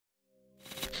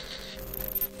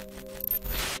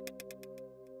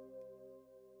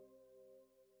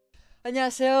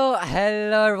안녕하세요.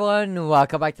 Hello everyone.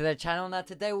 Welcome back to the channel. Now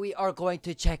today we are going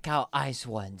to check out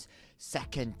Aizwon's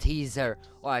second teaser.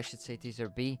 Or I should say teaser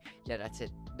B. Yeah, that's it.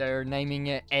 They're naming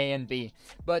it A and B.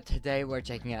 But today we're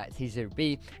checking out teaser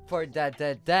B for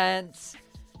the dance.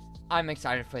 I'm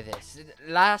excited for this.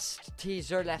 Last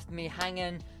teaser left me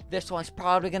hanging. This one's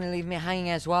probably going to leave me hanging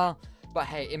as well. But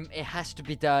hey, it has to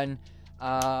be done.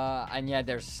 And yeah,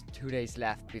 there's 2 days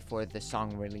left before the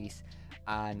song release.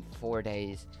 And 4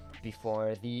 days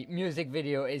before the music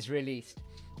video is released.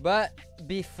 But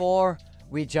before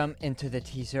we jump into the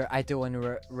teaser, I do want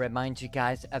to remind you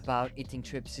guys about Eating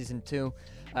Trip Season 2.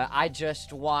 I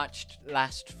just watched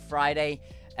last Friday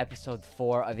episode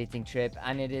 4 of Eating Trip,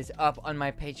 and it is up on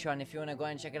my Patreon if you want to go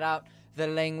and check it out. The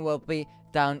link will be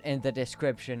down in the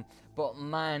description. But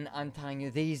man, I'm telling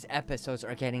you, these episodes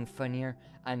are getting funnier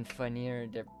and funnier.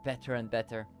 They're better and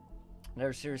better.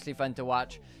 They're seriously fun to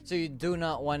watch, so you do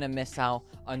not want to miss out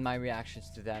on my reactions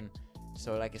to them.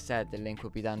 So like I said, the link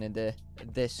will be down in the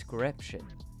description.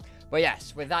 But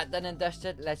yes, with that done and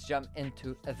dusted, let's jump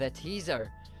into the teaser.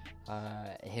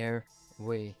 Here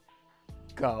we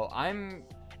go. I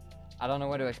don't know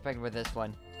what to expect with this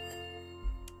one.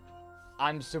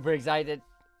 I'm super excited.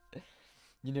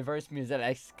 Universe music,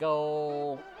 let's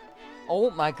go.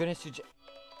 Oh my goodness,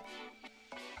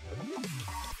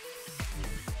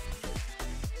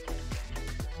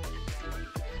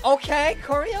 okay,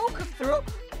 choreo, come through.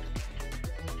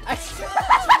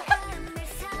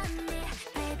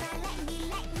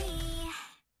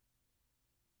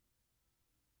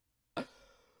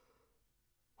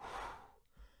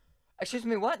 Excuse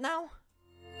me, what now?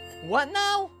 What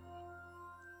now?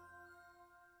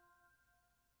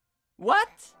 What?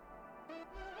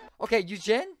 Okay,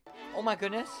 Eugene? Oh my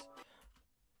goodness.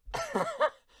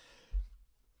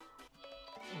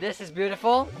 This is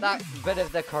beautiful. That bit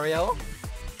of the choreo.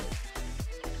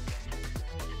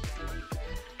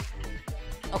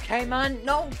 Okay, man.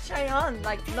 No, Cheon.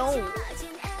 Like, no.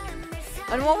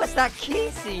 And what was that key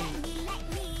scene?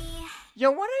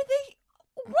 Yo, what are they?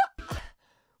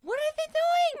 What are they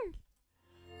doing?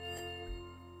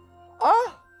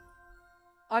 Oh!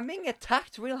 I'm being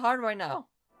attacked real hard right now.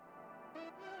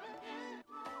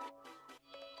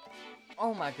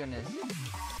 Oh my goodness.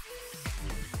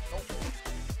 Oh.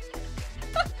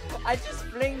 I just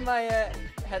flinged my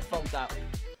headphones out.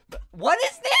 But what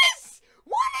is this?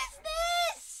 What is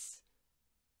this?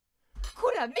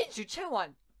 Kura Minju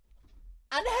Chewan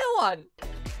and Hewan.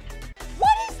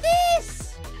 What is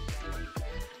this?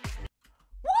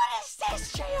 What is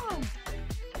this, Cheon?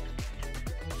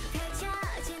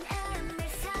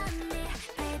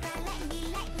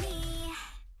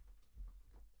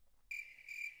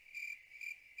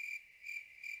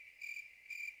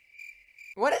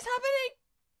 What is happening?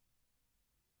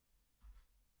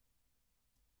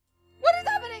 What is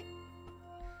happening?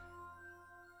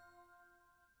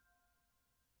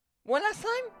 One last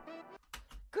time?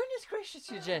 Goodness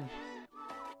gracious, Eugene.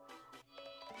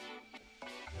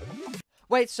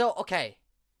 Wait, so, okay.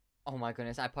 Oh my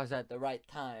goodness, I paused at the right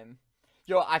time.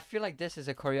 Yo, I feel like this is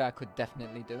a choreo I could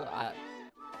definitely do.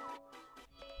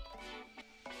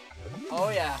 Oh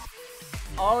yeah.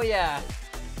 Oh yeah.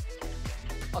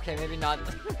 Okay, maybe not.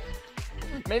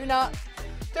 Maybe not.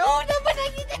 Dude,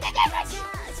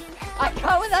 I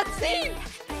can't with that scene.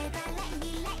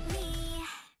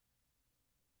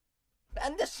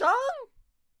 And the song?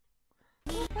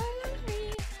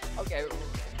 Okay.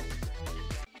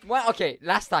 Well, okay,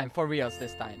 last time, for reals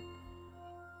this time.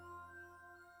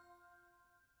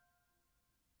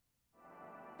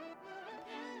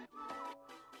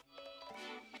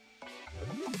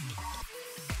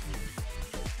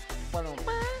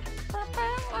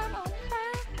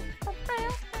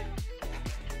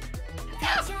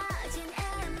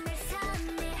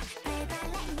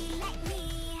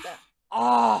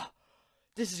 Oh,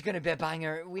 this is gonna be a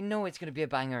banger. We know it's gonna be a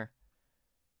banger.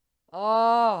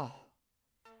 Oh,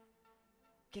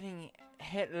 getting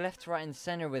hit left, right, and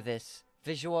center with this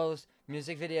visuals,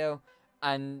 music video,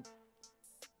 and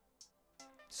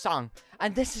song.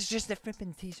 And this is just a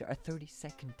flipping teaser, a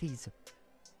 30-second teaser.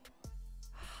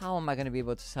 How am I gonna be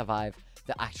able to survive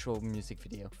the actual music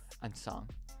video and song?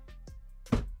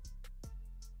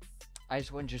 I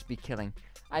just want to just be killing.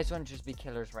 I just want to just be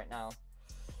killers right now.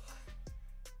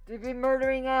 They've been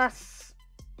murdering us.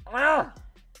 Ah!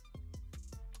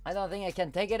 I don't think I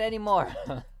can take it anymore.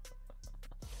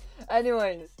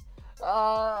 Anyways,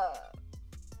 bro,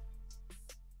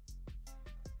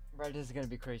 this is gonna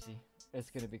be crazy. It's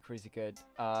gonna be crazy good.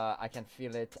 I can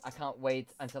feel it. I can't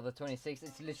wait until the 26th.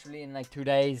 It's literally in like 2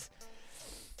 days.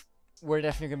 We're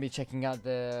definitely gonna be checking out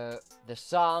the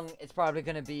song. It's probably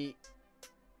gonna be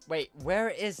Wait, where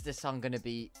is the song gonna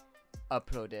be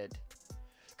uploaded?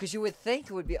 Because you would think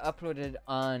it would be uploaded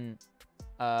on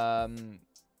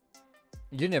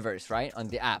Universe, right? On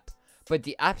the app. But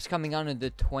the app's coming out on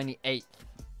the 28th,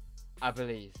 I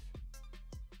believe.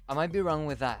 I might be wrong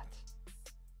with that.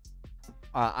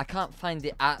 I can't find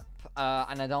the app,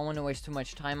 and I don't want to waste too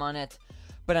much time on it.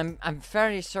 But I'm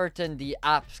fairly certain the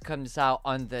app comes out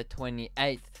on the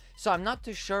 28th. So I'm not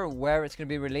too sure where it's going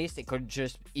to be released. It could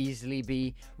just easily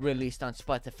be released on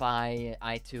Spotify,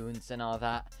 iTunes, and all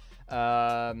that.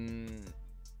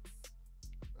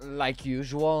 Like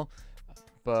usual.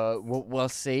 But we'll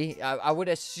see. I would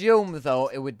assume, though,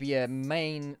 it would be a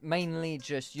mainly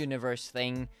just Universe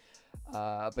thing.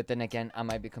 But then again, I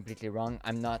might be completely wrong.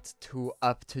 I'm not too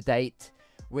up to date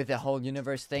with the whole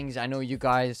Universe things. I know you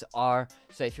guys are.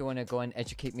 So if you want to go and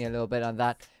educate me a little bit on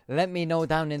that, let me know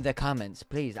down in the comments,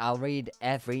 please. I'll read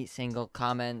every single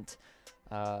comment.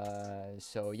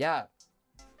 So yeah.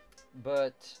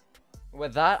 But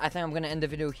with that, I think I'm going to end the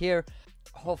video here.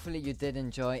 Hopefully you did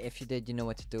enjoy. If you did, you know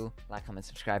what to do. Like, comment,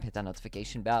 subscribe, hit that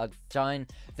notification bell. Join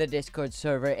the Discord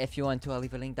server if you want to. I'll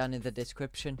leave a link down in the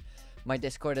description. My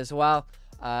Discord as well.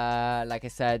 Like I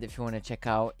said, if you want to check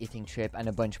out Eating Trip and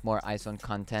a bunch more Aizone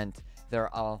content,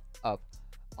 they're all up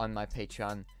on my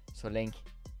Patreon. So link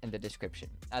in the description.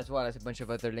 As well as a bunch of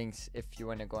other links if you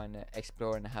want to go and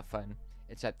explore and have fun.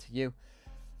 It's up to you.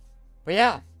 But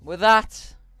yeah, with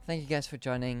that, thank you guys for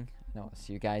joining. And I'll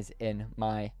see you guys in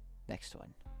my next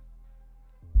one.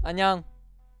 안녕.